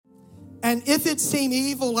And if it seem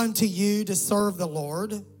evil unto you to serve the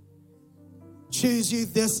Lord, choose you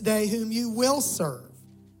this day whom you will serve,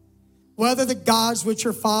 whether the gods which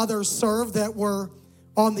your fathers served that were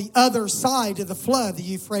on the other side of the flood, the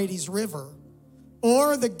Euphrates River,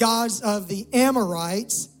 or the gods of the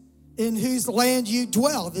Amorites in whose land you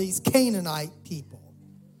dwell, these Canaanite people.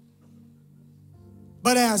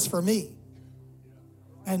 But as for me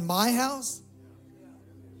and my house,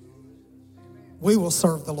 we will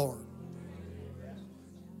serve the Lord.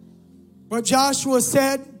 What Joshua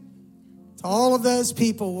said to all of those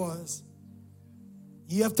people was,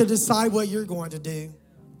 you have to decide what you're going to do.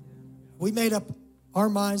 We made up our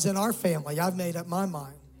minds in our family. I've made up my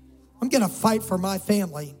mind. I'm going to fight for my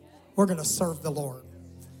family. We're going to serve the Lord.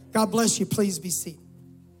 God bless you. Please be seated.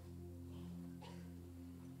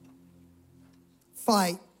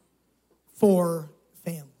 Fight for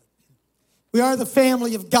family. We are the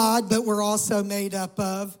family of God, but we're also made up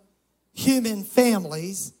of human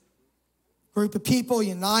families. Group of people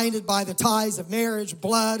united by the ties of marriage,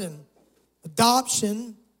 blood, and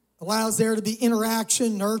adoption allows there to be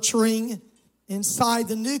interaction, nurturing inside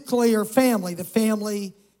the nuclear family, the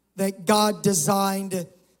family that God designed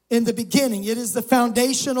in the beginning. It is the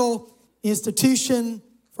foundational institution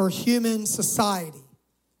for human society.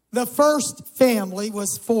 The first family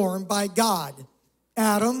was formed by God.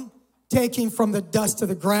 Adam, taken from the dust of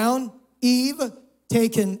the ground. Eve,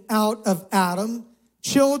 taken out of Adam.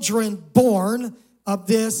 Children born of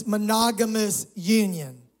this monogamous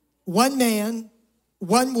union. One man,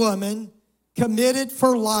 one woman, committed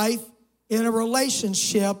for life in a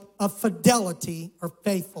relationship of fidelity or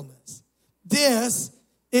faithfulness. This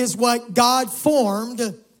is what God formed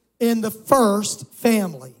in the first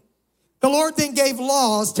family. The Lord then gave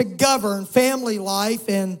laws to govern family life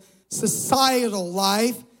and societal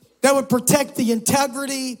life that would protect the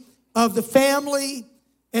integrity of the family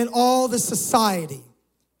and all the society.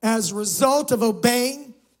 As a result of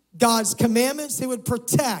obeying God's commandments, it would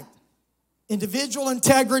protect individual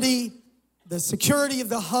integrity, the security of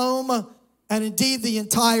the home, and indeed the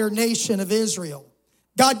entire nation of Israel.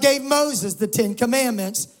 God gave Moses the 10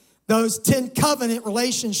 Commandments, those 10 covenant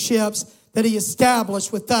relationships that he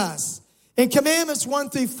established with us. In Commandments 1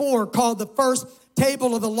 through 4, called the first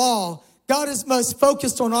table of the law, God is most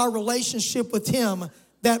focused on our relationship with him,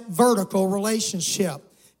 that vertical relationship.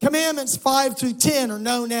 Commandments 5 through 10 are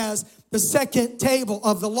known as the second table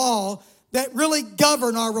of the law that really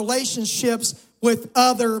govern our relationships with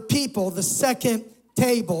other people, the second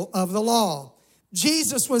table of the law.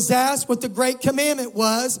 Jesus was asked what the great commandment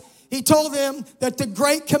was. He told them that the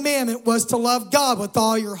great commandment was to love God with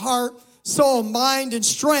all your heart, soul, mind, and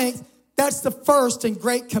strength. That's the first and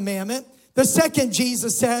great commandment. The second,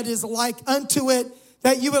 Jesus said, is like unto it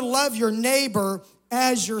that you would love your neighbor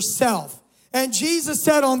as yourself. And Jesus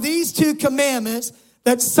said on these 2 commandments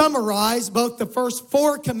that summarize both the first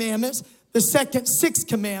 4 commandments, the second 6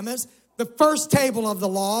 commandments, the first table of the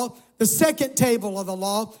law, the second table of the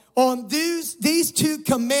law, on these 2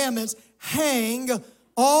 commandments hang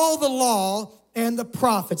all the law and the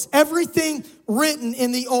prophets. Everything written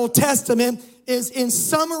in the Old Testament is in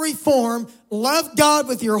summary form: love God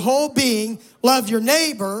with your whole being, love your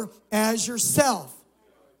neighbor as yourself.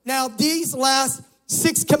 Now, these last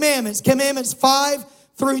 6 commandments, commandments 5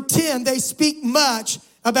 through 10, they speak much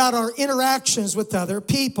about our interactions with other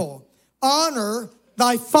people. Honor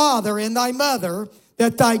thy father and thy mother,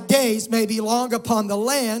 that thy days may be long upon the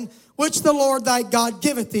land which the Lord thy God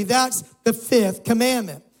giveth thee. That's the 5th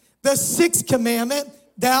commandment. The 6th commandment,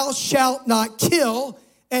 thou shalt not kill.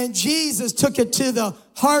 And Jesus took it to the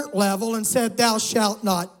heart level and said, thou shalt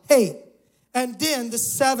not hate. And then the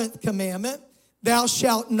 7th commandment, thou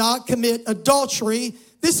shalt not commit adultery.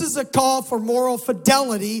 This is a call for moral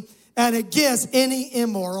fidelity and against any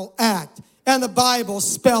immoral act. And the Bible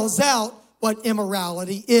spells out what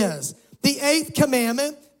immorality is. The 8th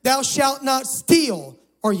commandment, thou shalt not steal,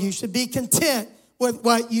 or you should be content with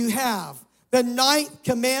what you have. The 9th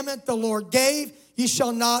commandment the Lord gave, you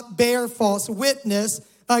shall not bear false witness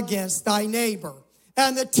against thy neighbor.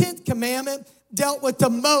 And the 10th commandment dealt with the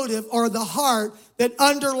motive or the heart that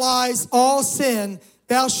underlies all sin.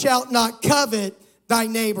 Thou shalt not covet thy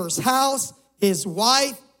neighbor's house, his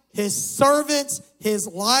wife, his servants, his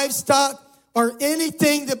livestock, or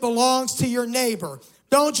anything that belongs to your neighbor.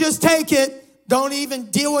 Don't just take it. Don't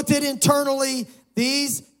even deal with it internally.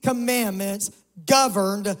 These commandments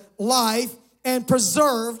governed life and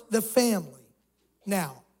preserved the family.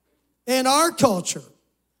 Now, in our culture,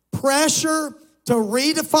 pressure to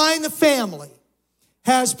redefine the family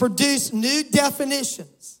has produced new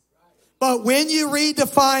definitions. But when you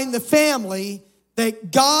redefine the family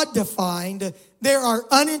that God defined, there are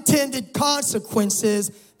unintended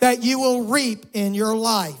consequences that you will reap in your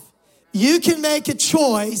life. You can make a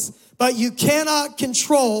choice, but you cannot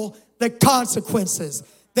control the consequences.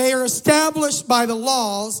 They are established by the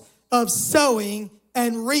laws of sowing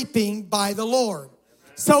and reaping by the Lord.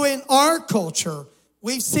 So in our culture,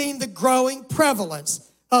 we've seen the growing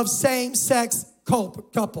prevalence of same-sex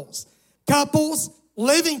couples. Couples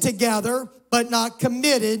living together but not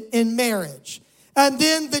committed in marriage. And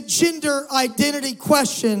then the gender identity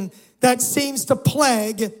question that seems to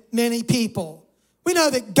plague many people. We know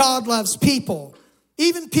that God loves people,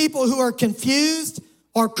 even people who are confused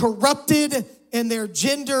or corrupted in their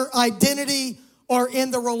gender identity or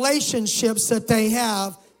in the relationships that they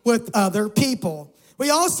have with other people. We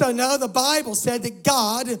also know the Bible said that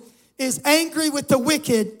God is angry with the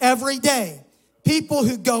wicked every day. People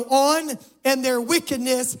who go on in their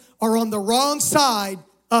wickedness are on the wrong side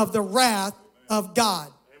of the wrath of God.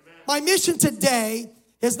 Amen. My mission today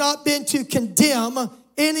has not been to condemn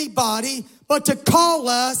anybody, but to call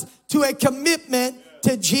us to a commitment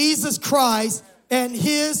to Jesus Christ and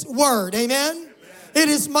His Word. Amen? Amen. It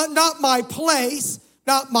is not my place,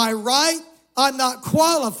 not my right. I'm not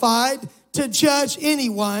qualified to judge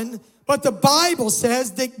anyone, but the Bible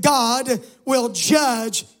says that God will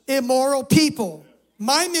judge immoral people.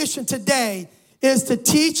 My mission today is to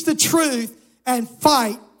teach the truth and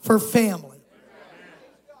fight for family.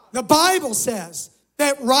 The Bible says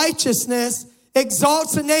that righteousness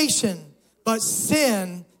exalts a nation, but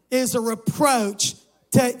sin is a reproach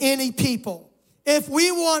to any people. If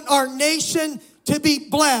we want our nation to be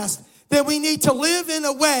blessed, then we need to live in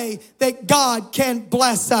a way that God can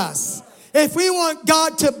bless us. If we want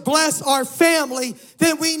God to bless our family,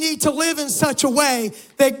 then we need to live in such a way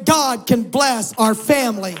that God can bless our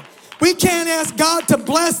family. We can't ask God to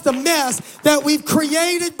bless the mess that we've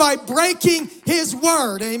created by breaking His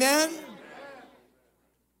Word. Amen?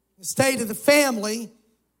 The state of the family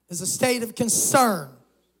is a state of concern.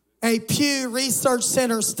 A Pew Research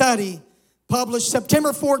Center study published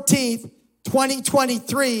September 14th,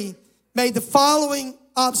 2023, made the following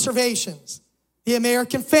observations. The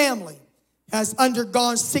American family has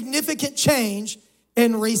undergone significant change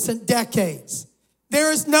in recent decades.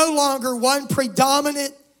 There is no longer one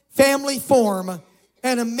predominant family form,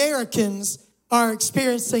 and Americans are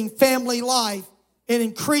experiencing family life in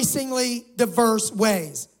increasingly diverse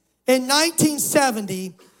ways. In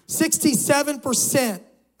 1970, 67%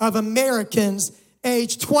 of Americans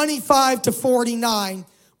aged 25 to 49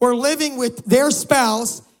 were living with their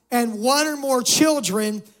spouse and one or more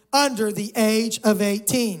children under the age of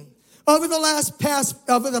 18. Over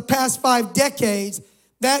the past 5 decades,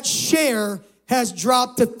 that share has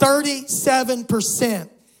dropped to 37%.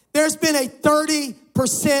 There's been a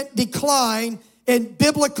 30% decline in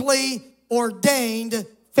biblically ordained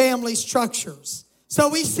family structures. So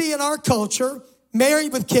we see in our culture,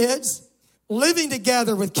 married with kids, living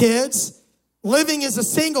together with kids, living as a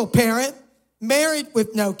single parent, married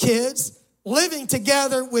with no kids, living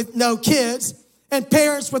together with no kids, and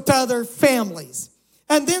parents with other families.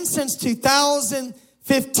 And then since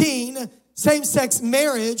 2015, same-sex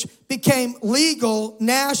marriage became legal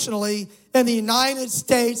nationally in the United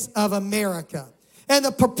States of America. And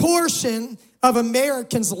the proportion of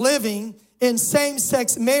Americans living in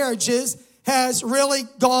same-sex marriages has really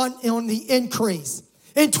gone on the increase.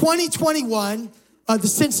 In 2021, the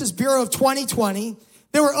Census Bureau of 2020,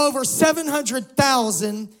 there were over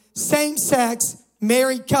 700,000 same-sex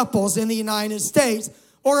married couples in the United States,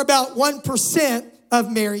 or about 1%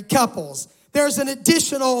 of married couples. There's an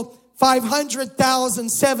additional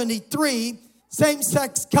 500,073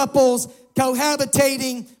 same-sex couples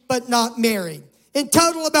cohabitating but not married. In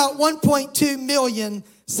total, about 1.2 million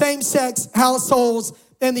same-sex households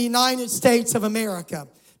in the United States of America.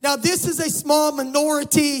 Now, this is a small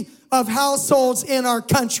minority of households in our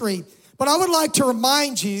country, but I would like to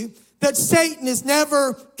remind you that Satan is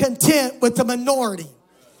never content with the minority.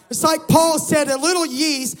 It's like Paul said, a little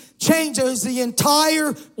yeast changes the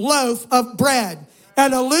entire loaf of bread.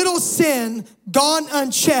 And a little sin gone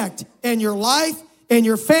unchecked in your life, in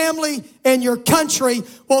your family, in your country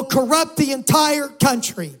will corrupt the entire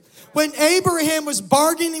country. When Abraham was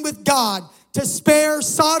bargaining with God to spare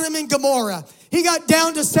Sodom and Gomorrah, he got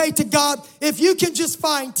down to say to God, if you can just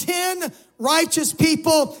find 10 righteous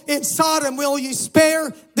people in Sodom, will you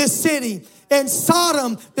spare this city? In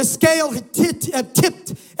Sodom, the scale had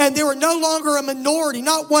tipped, and they were no longer a minority,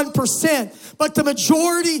 not 1%, but the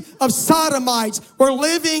majority of Sodomites were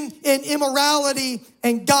living in immorality,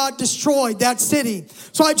 and God destroyed that city.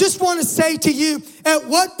 So I just want to say to you, at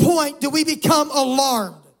what point do we become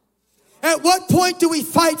alarmed? At what point do we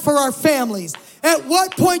fight for our families? At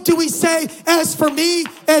what point do we say, as for me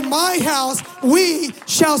and my house, we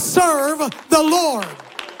shall serve the Lord?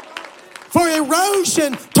 For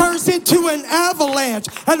erosion turns into an avalanche,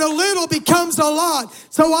 and a little becomes a lot.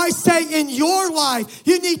 So I say in your life,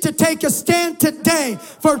 you need to take a stand today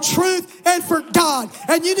for truth and for God.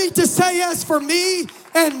 And you need to say, as for me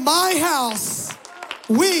and my house,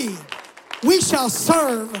 we shall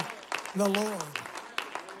serve the Lord.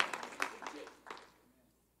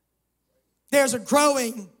 There's a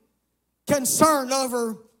growing concern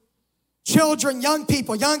over children, young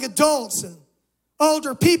people, young adults, and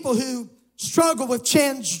older people who struggle with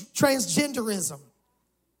transgenderism.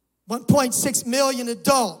 1.6 million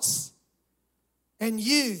adults and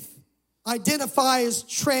youth identify as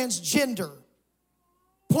transgender.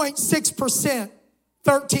 0.6%,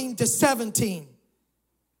 13 to 17.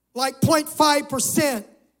 Like 0.5%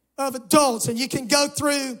 of adults. And you can go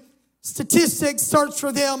through statistics, search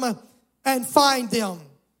for them, and find them.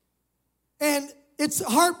 And it's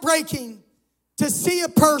heartbreaking to see a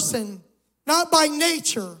person, not by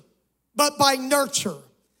nature, but by nurture.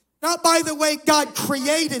 Not by the way God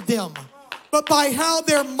created them, but by how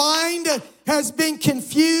their mind has been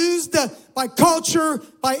confused by culture,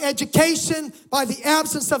 by education, by the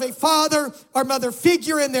absence of a father or mother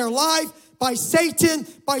figure in their life, by Satan,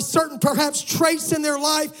 by certain perhaps traits in their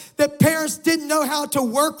life that parents didn't know how to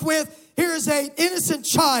work with. Here is an innocent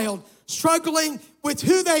child struggling with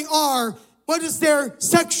who they are. What is their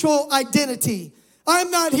sexual identity?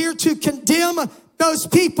 I'm not here to condemn those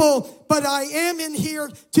people, but I am in here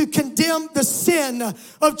to condemn the sin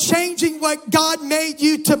of changing what God made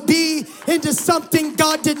you to be into something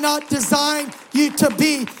God did not design you to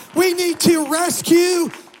be. We need to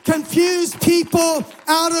rescue confused people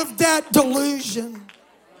out of that delusion.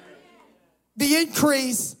 The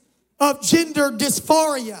increase of gender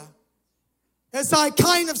dysphoria, as I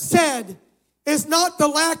kind of said, is not the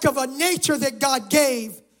lack of a nature that God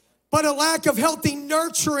gave, but a lack of healthy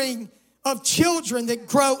nurturing of children that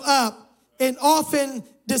grow up in often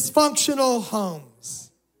dysfunctional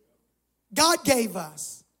homes. God gave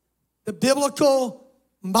us the biblical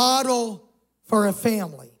model for a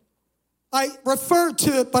family. I referred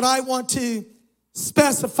to it, but I want to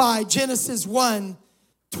specify Genesis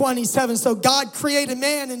 1:27. So God created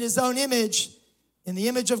man in his own image. In the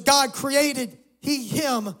image of God created he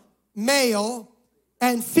him, male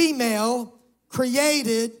and female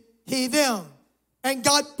created he them. And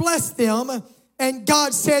God blessed them, and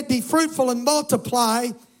God said, be fruitful and multiply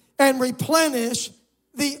and replenish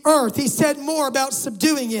the earth. He said more about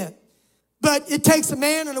subduing it. But it takes a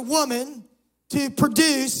man and a woman to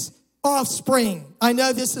produce offspring. I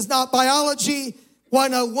know this is not biology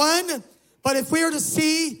 101, but if we are to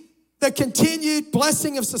see the continued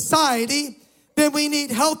blessing of society, then we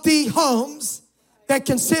need healthy homes that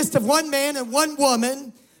consist of one man and one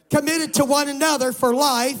woman committed to one another for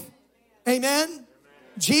life. Amen?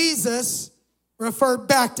 Jesus referred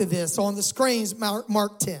back to this on the screens,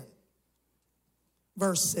 Mark 10,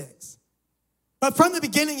 verse 6. But from the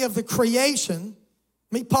beginning of the creation,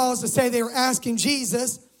 let me pause to say they were asking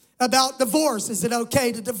Jesus about divorce. Is it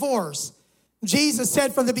okay to divorce? Jesus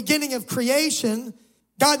said from the beginning of creation,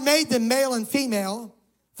 God made them male and female.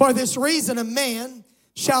 For this reason, a man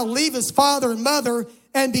shall leave his father and mother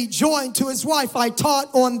and be joined to his wife. I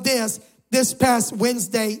taught on this past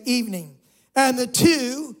Wednesday evening. And the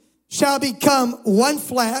two shall become one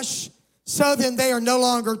flesh. So then they are no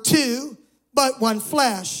longer two, but one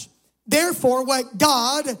flesh. Therefore, what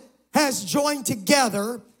God has joined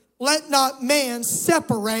together, let not man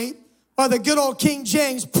separate, or the good old King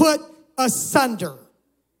James, put asunder.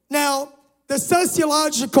 Now, the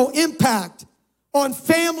sociological impact on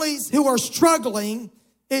families who are struggling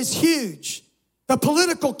is huge. The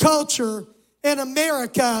political culture in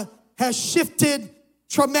America has shifted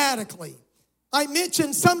dramatically. I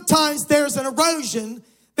mentioned sometimes there's an erosion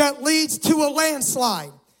that leads to a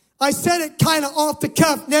landslide. I said it kind of off the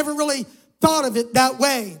cuff, never really thought of it that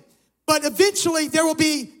way. But eventually there will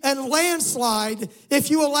be a landslide if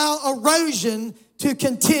you allow erosion to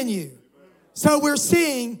continue. So we're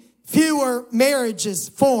seeing fewer marriages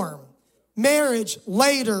form. Marriage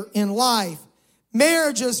later in life.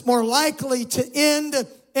 Marriages more likely to end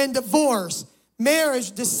in divorce.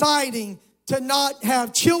 Marriage deciding to not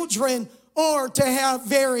have children or to have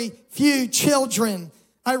very few children.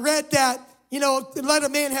 I read that, let a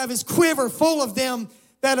man have his quiver full of them,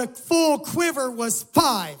 that a full quiver was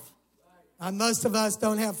 5. Most of us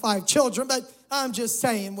don't have 5 children, but I'm just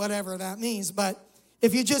saying whatever that means. But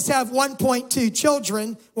if you just have 1.2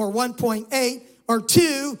 children or 1.8 or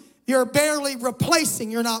 2, you You're barely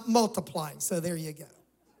replacing, you're not multiplying. So there you go.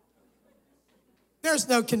 There's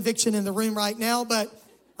no conviction in the room right now, but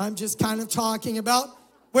I'm just kind of talking about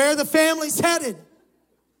where the family's headed.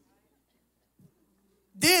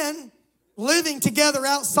 Then, living together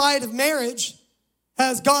outside of marriage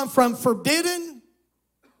has gone from forbidden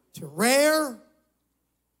to rare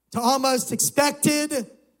to almost expected.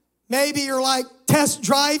 Maybe you're like test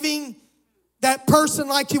driving that person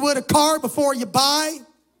like you would a car before you buy.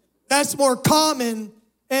 That's more common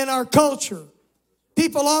in our culture.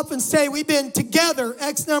 People often say we've been together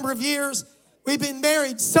X number of years. We've been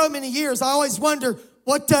married so many years. I always wonder,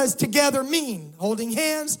 what does together mean? Holding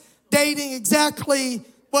hands, dating, exactly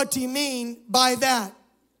what do you mean by that?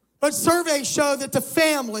 But surveys show that the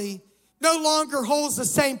family no longer holds the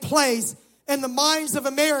same place in the minds of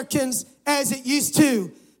Americans as it used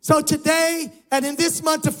to. So today, and in this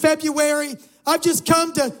month of February, I've just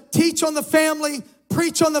come to teach on the family,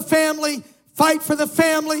 preach on the family, fight for the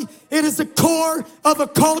family. It is the core of a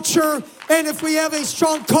culture, and if we have a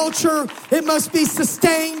strong culture, it must be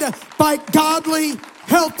sustained by godly,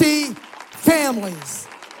 healthy families.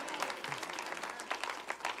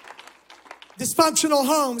 Dysfunctional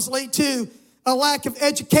homes lead to a lack of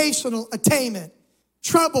educational attainment,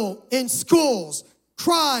 trouble in schools,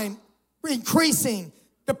 crime increasing,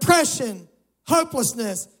 depression,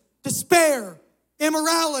 hopelessness, despair,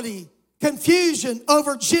 immorality, confusion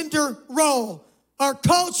over gender role. Our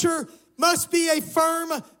culture must be a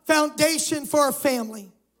firm foundation for a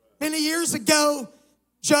family. Many years ago,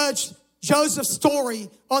 Judge Joseph Story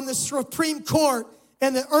on the Supreme Court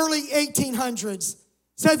in the early 1800s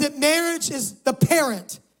said that marriage is the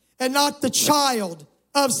parent and not the child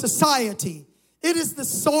of society. It is the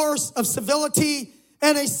source of civility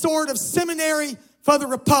and a sort of seminary for the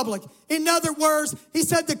republic. In other words, he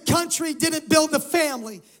said the country didn't build the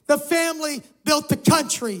family built the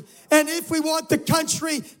country. And if we want the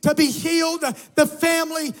country to be healed, the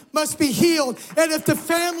family must be healed. And if the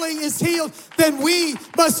family is healed, then we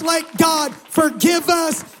must let God forgive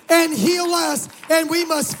us and heal us. And we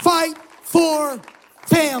must fight for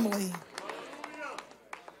family.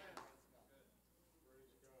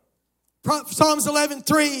 Psalms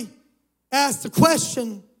 11:3 asks the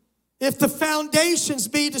question, if the foundations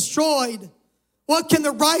be destroyed, what can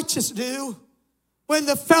the righteous do? When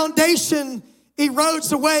the foundation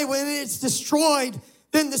erodes away, when it's destroyed,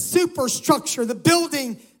 then the superstructure, the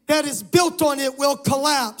building that is built on it will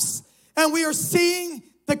collapse. And we are seeing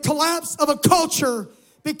the collapse of a culture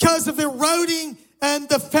because of the eroding and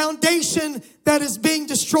the foundation that is being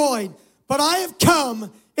destroyed. But I have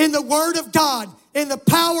come in the Word of God, in the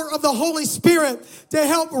power of the Holy Spirit, to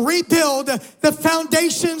help rebuild the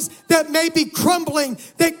foundations that may be crumbling,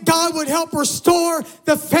 that God would help restore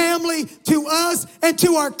the family to us and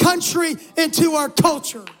to our country and to our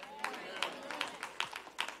culture.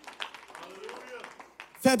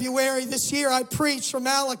 February this year, I preached from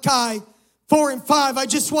Malachi 4 and 5. I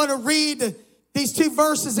just want to read these two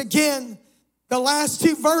verses again, the last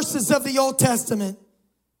two verses of the Old Testament.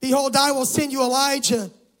 Behold, I will send you Elijah,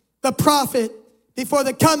 the prophet, before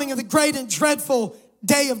the coming of the great and dreadful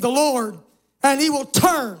day of the Lord. And he will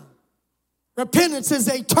turn. Repentance is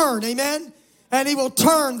a turn, amen? And he will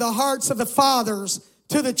turn the hearts of the fathers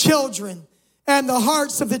to the children, and the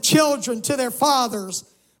hearts of the children to their fathers,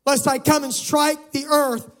 lest I come and strike the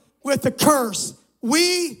earth with a curse.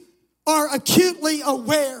 We are acutely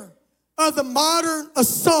aware of the modern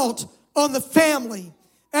assault on the family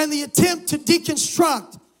and the attempt to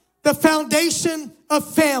deconstruct the foundation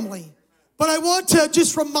of family. But I want to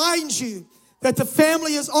just remind you that the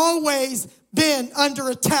family has always been under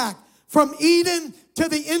attack. From Eden to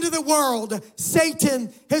the end of the world,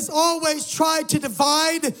 Satan has always tried to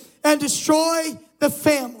divide and destroy the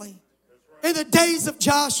family. In the days of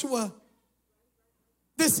Joshua,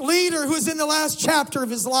 this leader who is in the last chapter of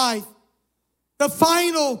his life, the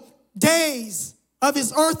final days of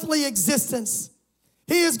his earthly existence,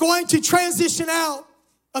 he is going to transition out.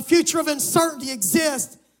 A future of uncertainty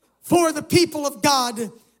exists for the people of God.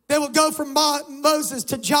 They will go from Moses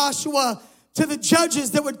to Joshua to the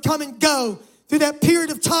judges that would come and go through that period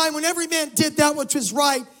of time when every man did that which was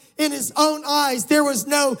right in his own eyes. There was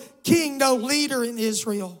no king, no leader in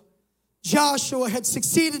Israel. Joshua had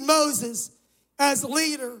succeeded Moses as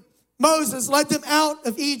leader. Moses led them out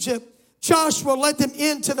of Egypt. Joshua led them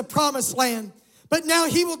into the promised land. But now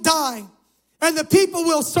he will die, and the people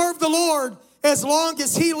will serve the Lord as long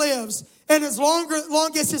as he lives and as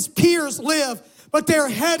long as his peers live. But they're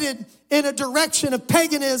headed in a direction of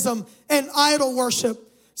paganism and idol worship.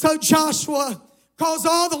 So Joshua calls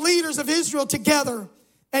all the leaders of Israel together,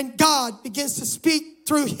 and God begins to speak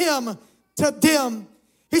through him to them.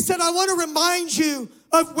 He said, I want to remind you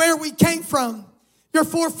of where we came from. Your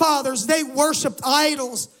forefathers, they worshiped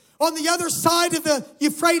idols on the other side of the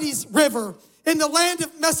Euphrates River, in the land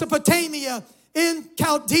of Mesopotamia, in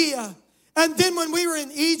Chaldea. And then when we were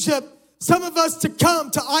in Egypt, some of us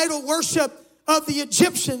succumbed to idol worship of the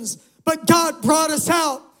Egyptians. But God brought us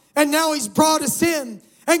out, and now he's brought us in.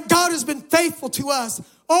 And God has been faithful to us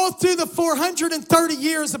all through the 430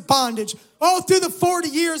 years of bondage, all through the 40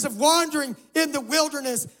 years of wandering in the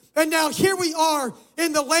wilderness. And now here we are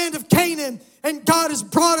in the land of Canaan, and God has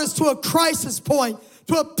brought us to a crisis point,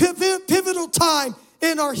 to a pivotal time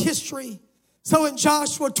in our history. So in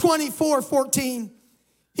Joshua 24:14,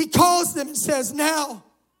 he calls them and says, now,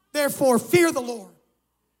 therefore, fear the Lord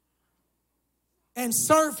and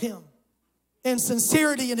serve him in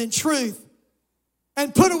sincerity and in truth,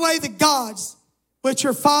 and put away the gods which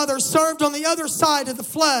your fathers served on the other side of the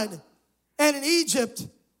flood and in Egypt,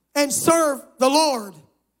 and serve the Lord.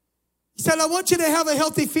 He said, I want you to have a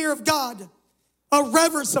healthy fear of God, a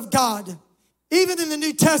reverence of God. Even in the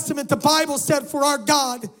New Testament, the Bible said, for our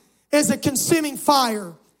God is a consuming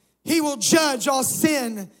fire. He will judge all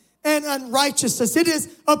sin and unrighteousness. It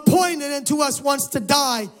is appointed unto us once to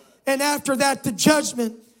die, and after that the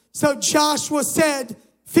judgment. So Joshua said,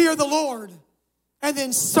 fear the Lord, and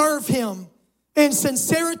then serve him in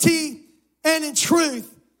sincerity and in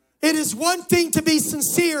truth. It is one thing to be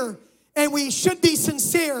sincere, and we should be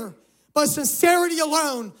sincere, but sincerity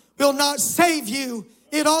alone will not save you.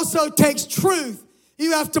 It also takes truth.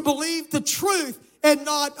 You have to believe the truth and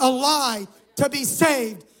not a lie to be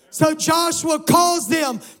saved. So Joshua calls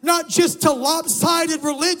them not just to lopsided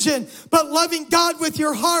religion, but loving God with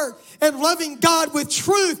your heart and loving God with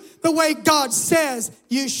truth the way God says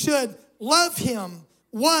you should love him.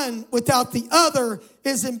 One without the other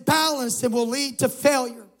is imbalanced and will lead to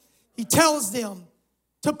failure. He tells them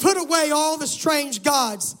to put away all the strange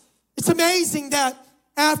gods. It's amazing that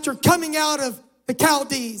after coming out of the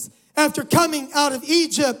Chaldees, after coming out of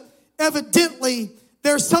Egypt, evidently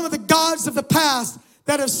there's some of the gods of the past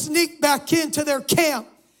that have sneaked back into their camp.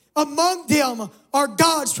 Among them are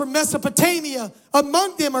gods from Mesopotamia.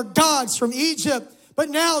 Among them are gods from Egypt. But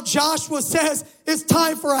now Joshua says it's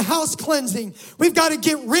time for a house cleansing. We've got to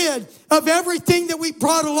get rid of everything that we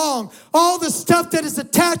brought along, all the stuff that has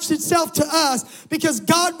attached itself to us, because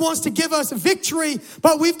God wants to give us victory,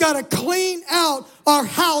 but we've got to clean out our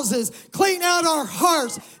houses, clean out our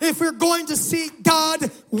hearts if we're going to see God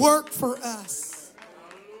work for us.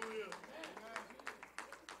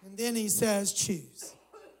 And then he says, choose.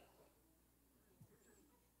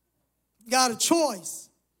 You got a choice.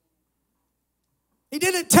 He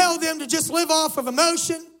didn't tell them to just live off of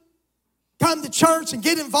emotion, come to church and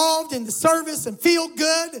get involved in the service and feel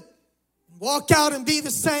good, walk out and be the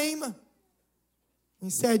same. He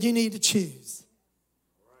said, you need to choose.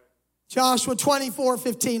 Joshua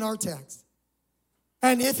 24:15, our text.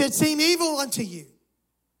 And if it seem evil unto you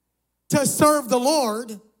to serve the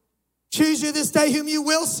Lord, choose you this day whom you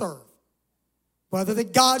will serve. Whether the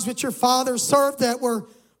gods which your fathers served that were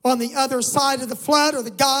on the other side of the flood, or the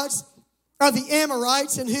gods of the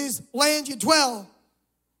Amorites in whose land you dwell.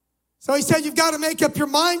 So he said, you've got to make up your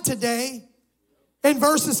mind today. In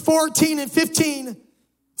verses 14 and 15,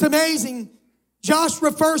 it's amazing. Joshua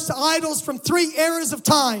refers to idols from 3 eras of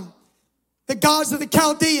time. The gods of the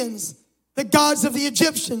Chaldeans, the gods of the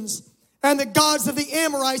Egyptians, and the gods of the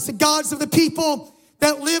Amorites, the gods of the people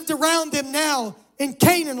that lived around them now in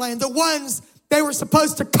Canaan land, the ones they were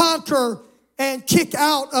supposed to conquer and kick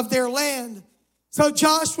out of their land. So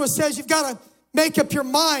Joshua says you've got to make up your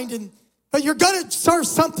mind, but you're going to serve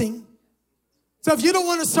something. So if you don't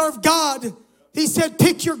want to serve God, he said,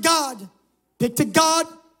 pick your God. Pick the God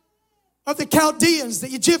of the Chaldeans, the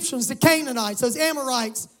Egyptians, the Canaanites, those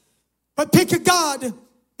Amorites. But pick a God,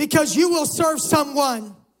 because you will serve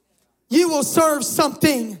someone. You will serve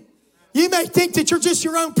something. You may think that you're just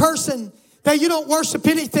your own person, that you don't worship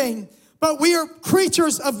anything, but we are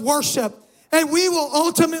creatures of worship. And we will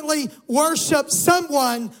ultimately worship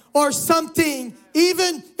someone or something,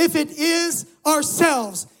 even if it is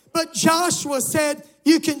ourselves. But Joshua said,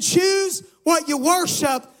 you can choose what you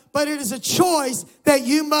worship, but it is a choice that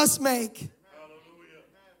you must make. Hallelujah.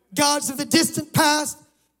 Gods of the distant past,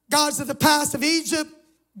 gods of the past of Egypt,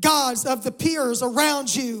 gods of the peers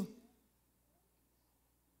around you.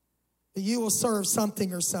 That you will serve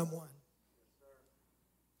something or someone.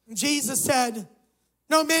 Jesus said,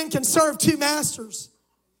 no man can serve 2 masters.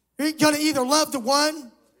 You're going to either love the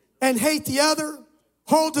one and hate the other,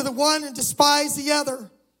 hold to the one and despise the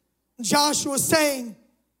other. And Joshua is saying,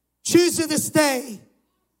 choose you this day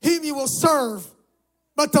whom you will serve.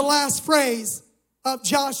 But the last phrase of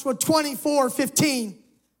Joshua 24:15,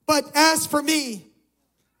 but as for me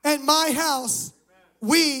and my house,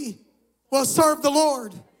 we will serve the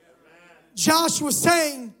Lord. Joshua was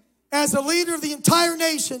saying, as a leader of the entire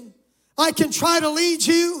nation, I can try to lead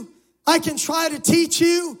you, I can try to teach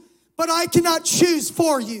you, but I cannot choose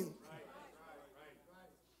for you.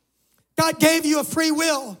 God gave you a free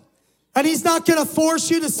will, and he's not going to force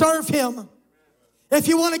you to serve him. If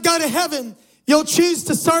you want to go to heaven, you'll choose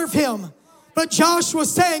to serve him. But Joshua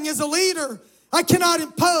was saying, as a leader, I cannot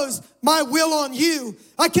impose my will on you.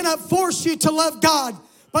 I cannot force you to love God.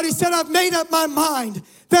 But he said, I've made up my mind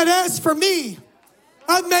that as for me,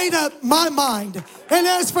 I've made up my mind. And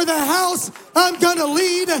as for the house I'm going to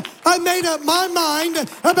lead, I've made up my mind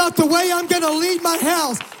about the way I'm going to lead my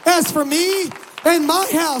house. As for me and my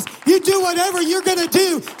house, you do whatever you're going to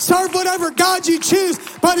do. Serve whatever God you choose.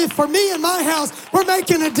 But if for me and my house, we're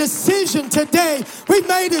making a decision today. We've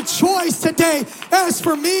made a choice today. As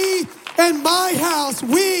for me and my house,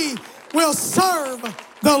 we will serve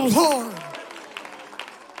the Lord.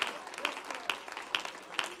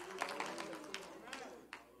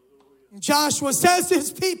 Joshua says to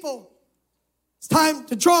his people, it's time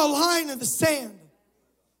to draw a line in the sand.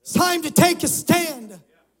 It's time to take a stand.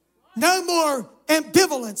 No more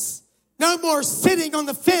ambivalence. No more sitting on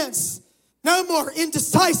the fence. No more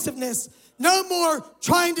indecisiveness. No more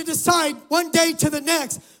trying to decide one day to the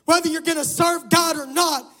next whether you're going to serve God or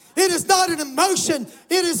not. It is not an emotion.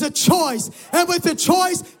 It is a choice. And with the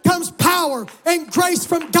choice comes power and grace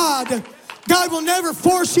from God. God will never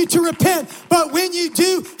force you to repent, but when you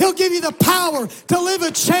do, he'll give you the power to live a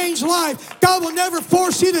changed life. God will never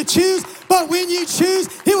force you to choose, but when you choose,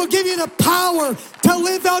 he will give you the power to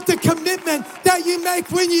live out the commitment that you make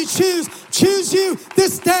when you choose. Choose you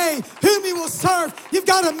this day whom you will serve. You've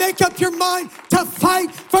got to make up your mind to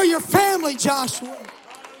fight for your family, Joshua.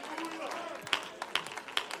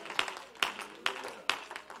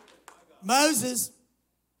 Moses,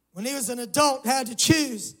 when he was an adult, had to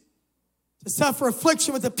choose to suffer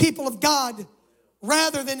affliction with the people of God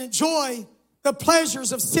rather than enjoy the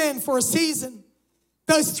pleasures of sin for a season.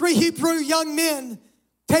 Those 3 Hebrew young men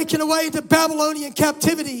taken away to Babylonian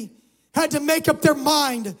captivity had to make up their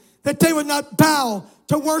mind that they would not bow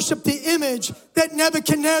to worship the image that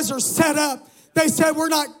Nebuchadnezzar set up. They said, we're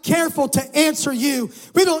not careful to answer you.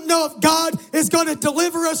 We don't know if God is going to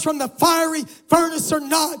deliver us from the fiery furnace or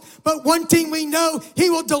not. But one thing we know, he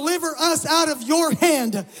will deliver us out of your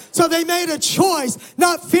hand. So they made a choice,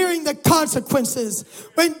 not fearing the consequences.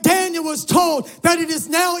 When Daniel was told that it is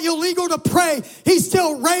now illegal to pray, he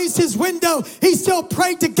still raised his window. He still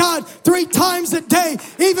prayed to God 3 times a day,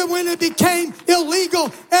 even when it became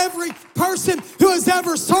illegal. Every person who has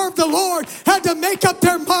ever served the Lord had to make up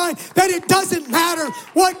their mind that it doesn't matter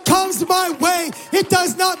what comes my way. It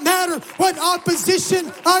does not matter what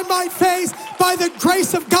opposition I might face. By the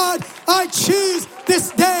grace of God, I choose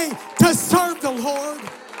this day to serve the Lord.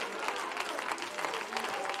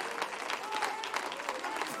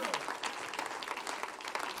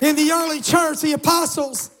 In the early church, the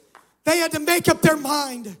apostles, they had to make up their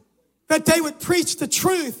mind that they would preach the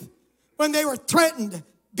truth when they were threatened,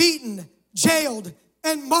 beaten, jailed,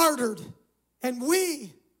 and martyred. And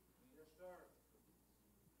we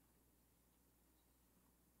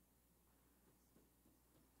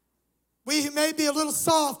who may be a little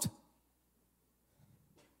soft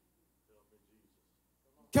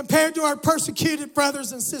compared to our persecuted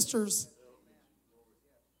brothers and sisters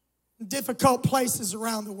in difficult places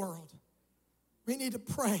around the world, we need to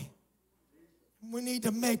pray. We need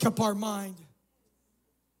to make up our mind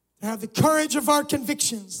to have the courage of our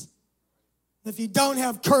convictions. If you don't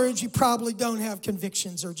have courage, you probably don't have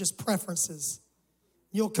convictions or just preferences.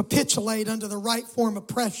 You'll capitulate under the right form of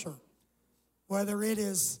pressure, whether it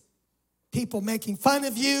is people making fun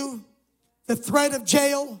of you, the threat of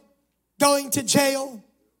jail, going to jail,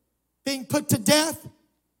 being put to death.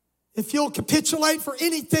 If you'll capitulate for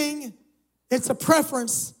anything, it's a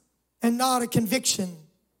preference and not a conviction.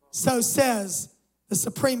 So says the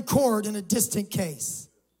Supreme Court in a distant case.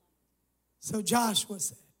 So Joshua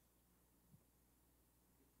said,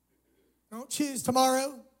 don't choose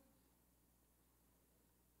tomorrow,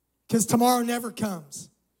 because tomorrow never comes.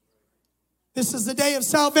 This is the day of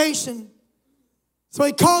salvation. So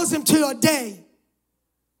he calls him to a day.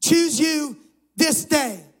 Choose you this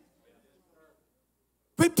day.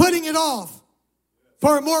 Quit putting it off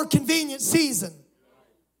for a more convenient season.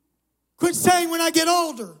 Quit saying when I get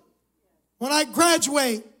older, when I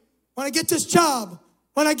graduate, when I get this job,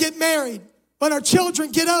 when I get married, when our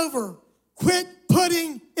children get over. Quit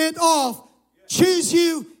putting it off. Choose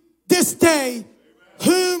you this day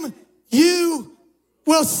whom you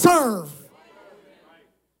will serve.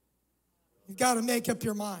 You've got to make up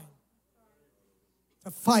your mind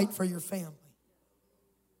to fight for your family.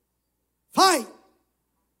 Fight.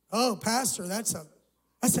 Oh, Pastor, that's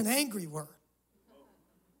an angry word.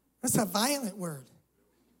 That's a violent word.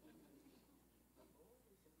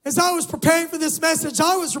 As I was preparing for this message,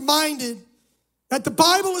 I was reminded that the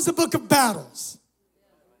Bible is a book of battles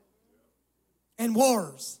and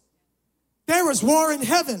wars. There was war in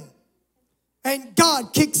heaven, and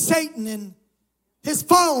God kicked Satan and his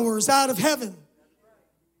followers out of heaven.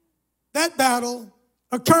 That battle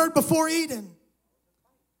occurred before Eden.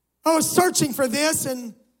 I was searching for this,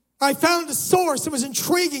 and I found a source. It was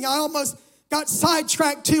intriguing. I almost got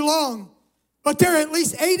sidetracked too long. But there are at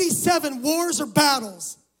least 87 wars or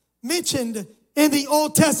battles mentioned in the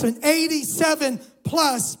Old Testament. 87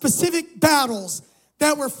 plus specific battles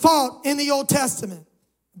that were fought in the Old Testament.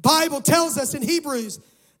 The Bible tells us in Hebrews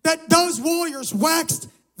that those warriors waxed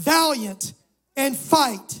valiant and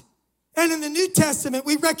fight. And in the New Testament,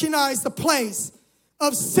 we recognize the place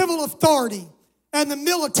of civil authority and the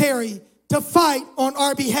military to fight on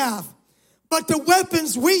our behalf. But the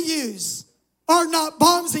weapons we use are not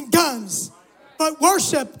bombs and guns, but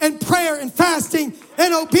worship and prayer and fasting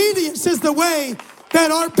and obedience is the way that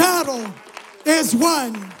our battle is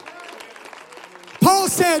won. Paul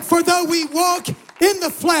said, for though we walk in the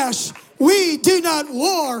flesh, we do not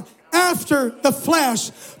war after the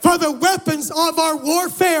flesh. For the weapons of our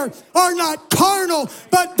warfare are not carnal,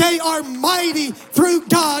 but they are mighty through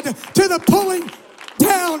God to the pulling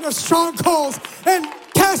down of strongholds and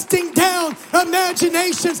casting down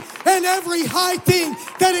imaginations and every high thing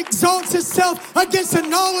that exalts itself against the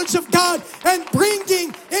knowledge of God, and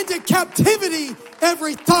bringing into captivity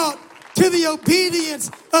every thought to the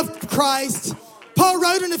obedience of Christ. Paul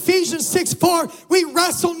wrote in Ephesians 6:4, we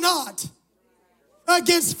wrestle not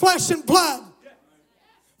against flesh and blood.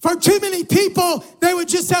 For too many people, they would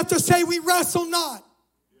just have to say, we wrestle not.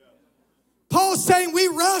 Paul's saying we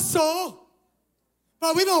wrestle,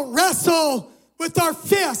 but we don't wrestle with our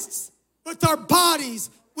fists, with our bodies,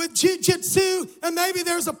 with jiu-jitsu, and maybe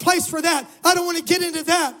there's a place for that. I don't want to get into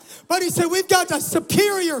that. But he said we've got a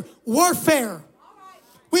superior warfare.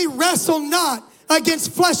 We wrestle not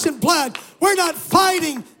against flesh and blood. We're not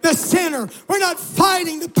fighting the sinner. We're not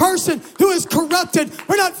fighting the person who is corrupted.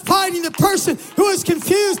 We're not fighting the person who is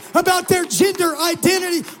confused about their gender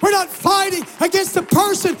identity. We're not fighting against the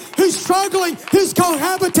person who's struggling, who's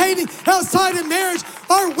cohabitating outside of marriage.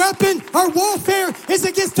 Our weapon, our warfare is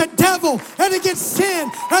against the devil and against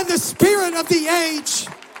sin and the spirit of the age.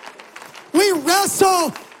 We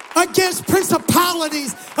wrestle against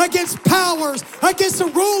principalities, against powers, against the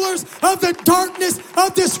rulers of the darkness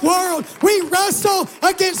of this world. We wrestle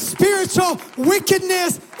against spiritual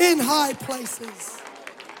wickedness in high places.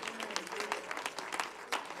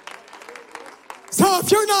 So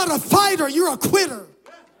if you're not a fighter, you're a quitter.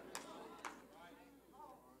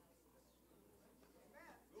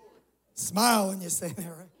 Smile when you say that,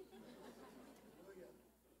 right?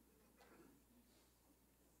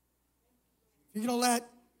 You're going to let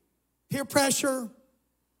peer pressure,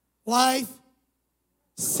 life,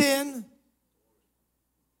 sin,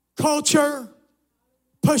 culture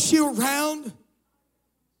push you around.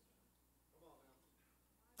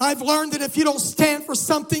 I've learned that if you don't stand for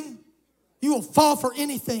something, you will fall for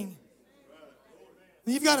anything.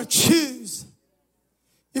 You've got to choose.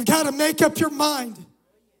 You've got to make up your mind.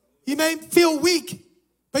 You may feel weak,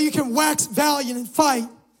 but you can wax valiant and fight.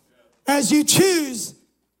 As you choose,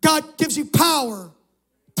 God gives you power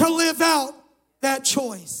to live out that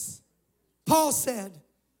choice. Paul said,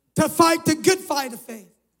 to fight the good fight of faith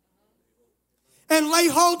and lay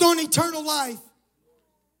hold on eternal life.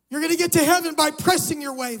 You're going to get to heaven by pressing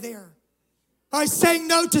your way there, by saying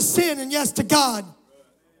no to sin and yes to God,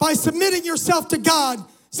 by submitting yourself to God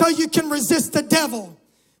so you can resist the devil.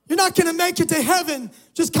 You're not going to make it to heaven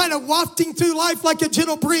just kind of wafting through life like a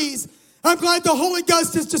gentle breeze. I'm glad the Holy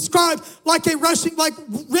Ghost is described like a rushing, like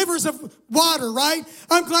rivers of water, right?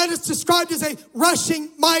 I'm glad it's described as a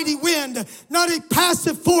rushing mighty wind, not a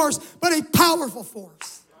passive force, but a powerful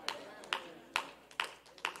force.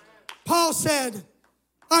 Paul said,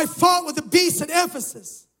 I fought with the beast at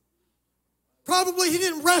Ephesus. Probably he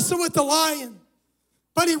didn't wrestle with the lion,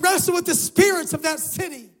 but he wrestled with the spirits of that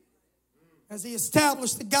city as he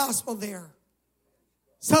established the gospel there.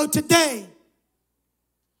 So today,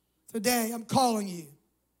 I'm calling you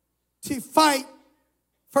to fight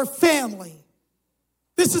for family.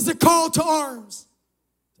 This is a call to arms.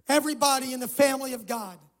 Everybody in the family of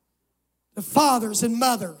God, to fathers and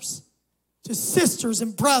mothers, to sisters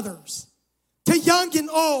and brothers, to young and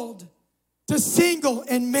old, to single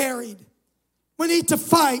and married. We need to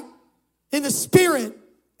fight in the spirit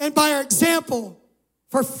and by our example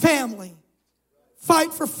for family.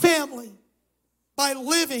 Fight for family by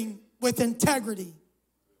living with integrity,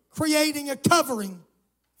 creating a covering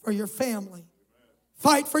for your family.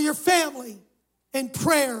 Fight for your family in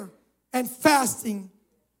prayer and fasting.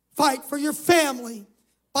 Fight for your family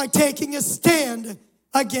by taking a stand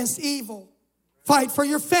against evil. Fight for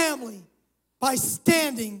your family by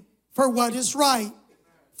standing for what is right.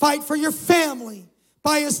 Fight for your family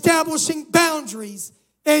by establishing boundaries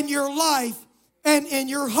in your life and in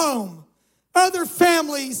your home. Other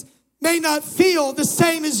families may not feel the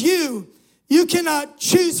same as you. You cannot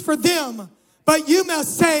choose for them, but you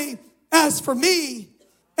must say, as for me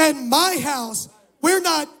and my house, we're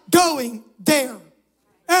not going there.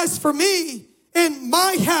 As for me and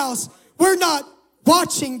my house, we're not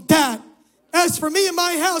watching that. As for me and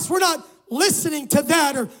my house, we're not listening to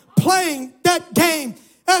that or playing that game.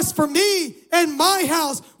 As for me and my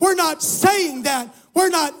house, we're not saying that. We're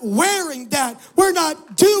not wearing that. We're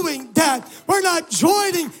not doing that. We're not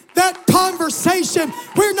joining that conversation.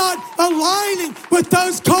 We're not aligning with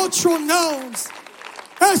those cultural norms.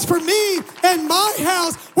 As for me and my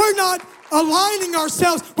house, we're not aligning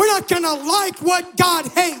ourselves. We're not going to like what God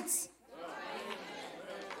hates.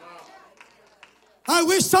 I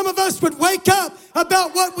wish some of us would wake up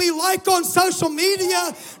about what we like on social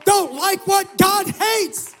media. Don't like what God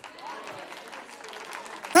hates.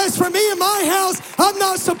 As for me and my house, I'm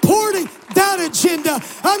not supporting that agenda.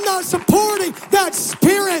 I'm not supporting that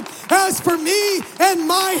spirit. As for me and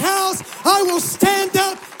my house, I will stand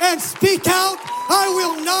up and speak out. I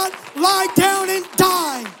will not lie down and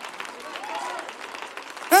die.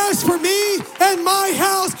 As for me and my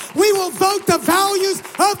house, we will vote the values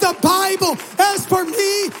of the Bible. As for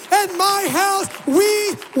me and my house,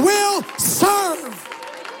 we will serve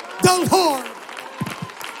the Lord.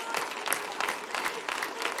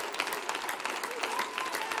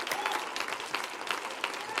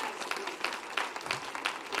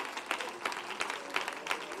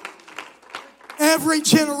 Every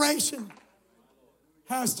generation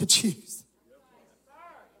has to choose.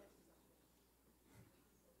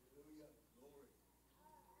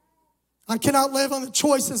 I cannot live on the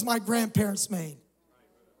choices my grandparents made.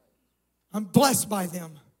 I'm blessed by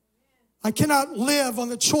them. I cannot live on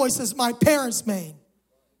the choices my parents made,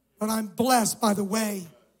 but I'm blessed by the way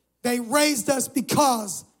they raised us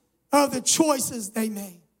because of the choices they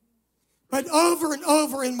made. But over and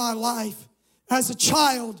over in my life, as a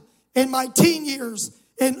child, in my teen years,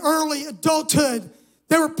 in early adulthood,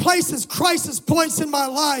 there were places, crisis points in my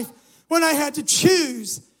life when I had to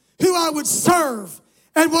choose who I would serve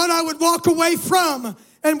and what I would walk away from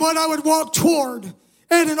and what I would walk toward.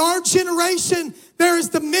 And in our generation, there is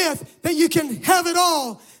the myth that you can have it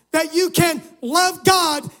all, that you can love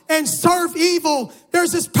God and serve evil.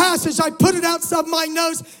 There's this passage, I put it outside my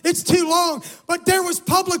notes, it's too long, but there was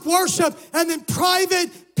public worship and then private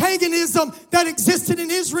paganism that existed in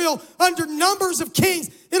Israel under numbers of kings.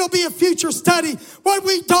 It'll be a future study. What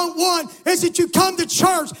we don't want is that you come to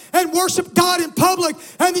church and worship God in public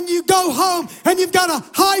and then you go home and you've got a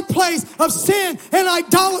high place of sin and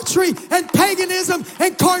idolatry and paganism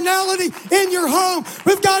and carnality in your home.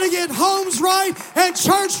 We've got to get homes right and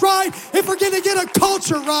church right if we're going to get a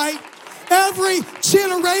culture right. Every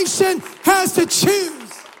generation has to choose.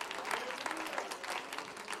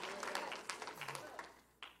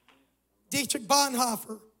 Dietrich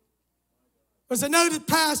Bonhoeffer was a noted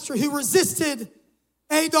pastor who resisted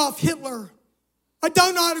Adolf Hitler. I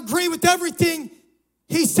do not agree with everything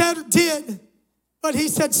he said or did, but he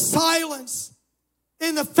said silence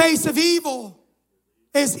in the face of evil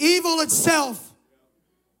is evil itself.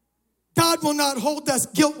 God will not hold us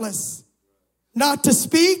guiltless. Not to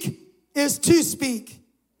speak is to speak.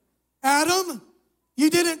 Adam, you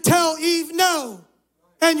didn't tell Eve no,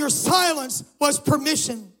 and your silence was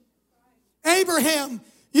permission. Abraham,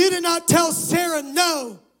 you did not tell Sarah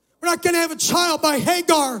no. We're not going to have a child by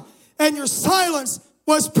Hagar, and your silence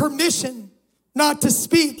was permission. Not to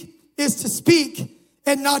speak is to speak,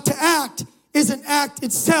 and not to act is an act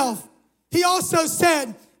itself. He also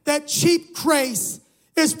said that cheap grace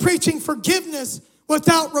is preaching forgiveness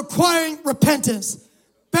without requiring repentance,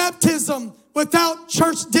 baptism without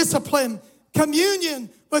church discipline, communion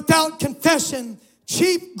without confession.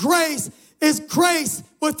 Cheap grace is grace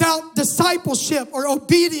without discipleship or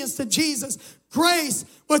obedience to Jesus. Grace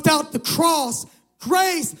without the cross.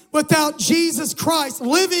 Grace without Jesus Christ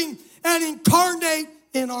living and incarnate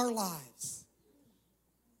in our lives.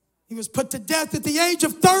 He was put to death at the age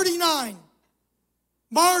of 39,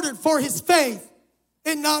 martyred for his faith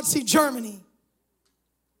in Nazi Germany.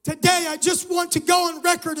 Today, I just want to go on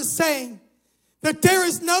record as saying that there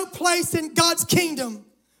is no place in God's kingdom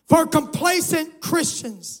for complacent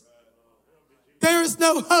Christians. There is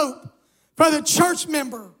no hope for the church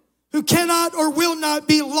member who cannot or will not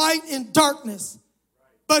be light in darkness,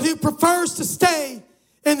 but who prefers to stay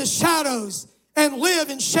in the shadows and live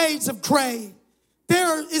in shades of gray.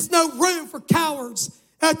 There is no room for cowards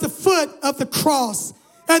at the foot of the cross.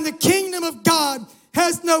 And the kingdom of God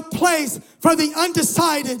has no place for the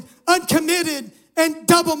undecided, uncommitted, and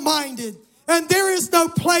double-minded. And there is no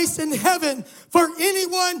place in heaven for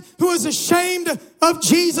anyone who is ashamed of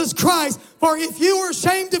Jesus Christ. For if you are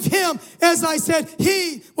ashamed of him, as I said,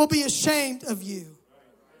 he will be ashamed of you.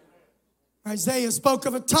 Isaiah spoke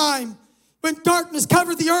of a time when darkness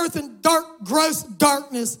covered the earth and gross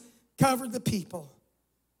darkness covered the people.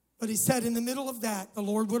 But he said in the middle of that, the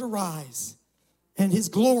Lord would arise and his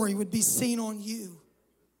glory would be seen on you.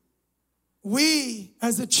 We,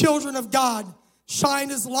 as the children of God,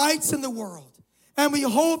 shine as lights in the world, and we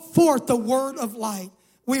hold forth the word of light.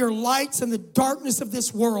 We are lights in the darkness of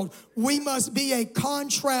this world. We must be a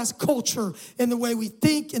contrast culture in the way we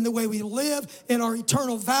think, in the way we live, in our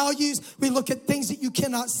eternal values. We look at things that you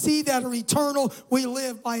cannot see that are eternal. We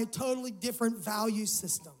live by a totally different value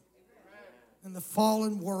system than the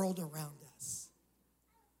fallen world around us.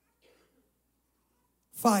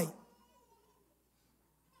 Fight.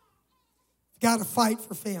 You've got to fight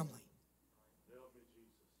for family.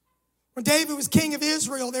 When David was king of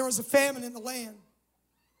Israel, there was a famine in the land.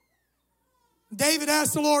 David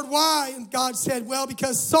asked the Lord why, and God said, well,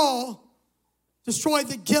 because Saul destroyed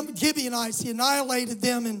the Gibeonites. He annihilated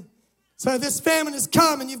them, and so this famine has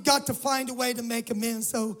come, and you've got to find a way to make amends.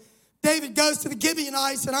 So David goes to the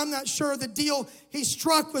Gibeonites, and I'm not sure the deal he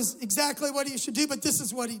struck was exactly what he should do, but this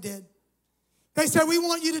is what he did. They said, we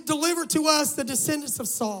want you to deliver to us the descendants of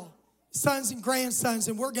Saul, sons and grandsons,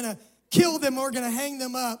 and we're going to kill them, we're going to hang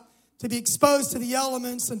them up to be exposed to the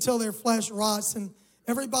elements until their flesh rots, and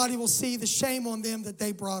everybody will see the shame on them that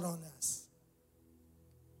they brought on us.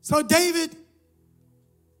 So David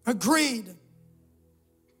agreed.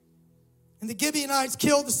 And the Gibeonites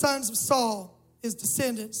killed the sons of Saul, his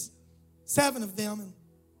descendants, 7 of them, and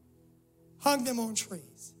hung them on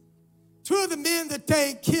trees. 2 of the men that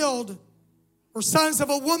they killed were sons of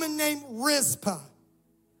a woman named Rizpah.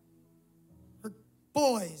 Her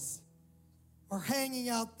boys are hanging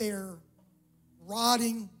out there,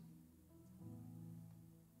 rotting,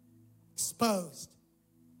 exposed.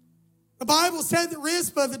 The Bible said that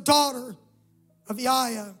Rizpah, the daughter of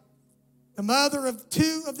Aiah, the mother of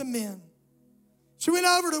 2 of the men, she went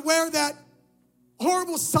over to where that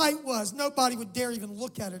horrible sight was. Nobody would dare even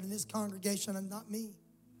look at it in this congregation, and not me.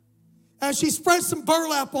 And she spread some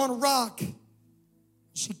burlap on a rock.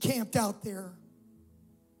 She camped out there.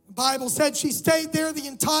 The Bible said she stayed there the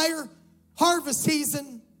entire harvest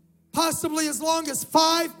season, possibly as long as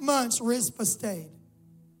 5 months Rizpah stayed.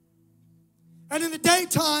 And in the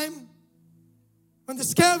daytime, when the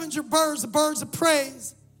scavenger birds, the birds of prey,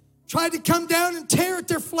 tried to come down and tear at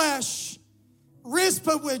their flesh,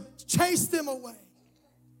 Rizpah would chase them away.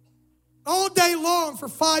 All day long, for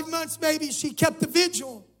 5 months maybe, she kept the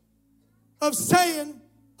vigil of saying,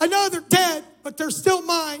 I know they're dead, but they're still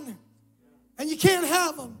mine, and you can't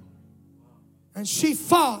have them. And she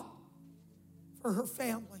fought for her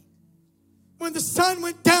family. When the sun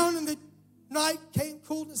went down and the night came,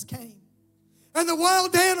 coolness came, and the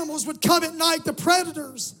wild animals would come at night, the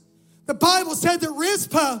predators, the Bible said that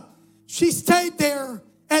Rizpah, she stayed there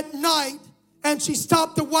at night, and she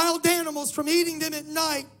stopped the wild animals from eating them at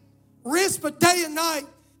night. Rizpah, day and night,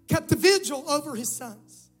 kept the vigil over his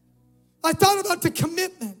sons. I thought about the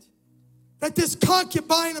commitment that this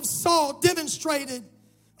concubine of Saul demonstrated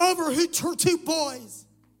over her 2 boys.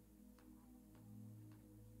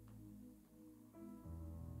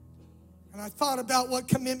 And I thought about what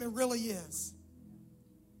commitment really is.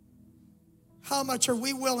 How much are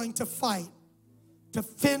we willing to fight to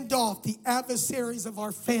fend off the adversaries of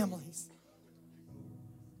our families?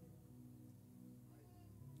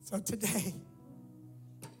 So today,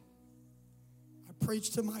 I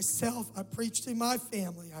preach to myself, I preach to my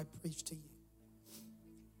family, I preach to you.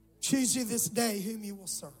 Choose you this day whom you will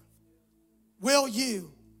serve. Will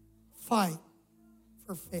you fight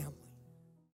for family?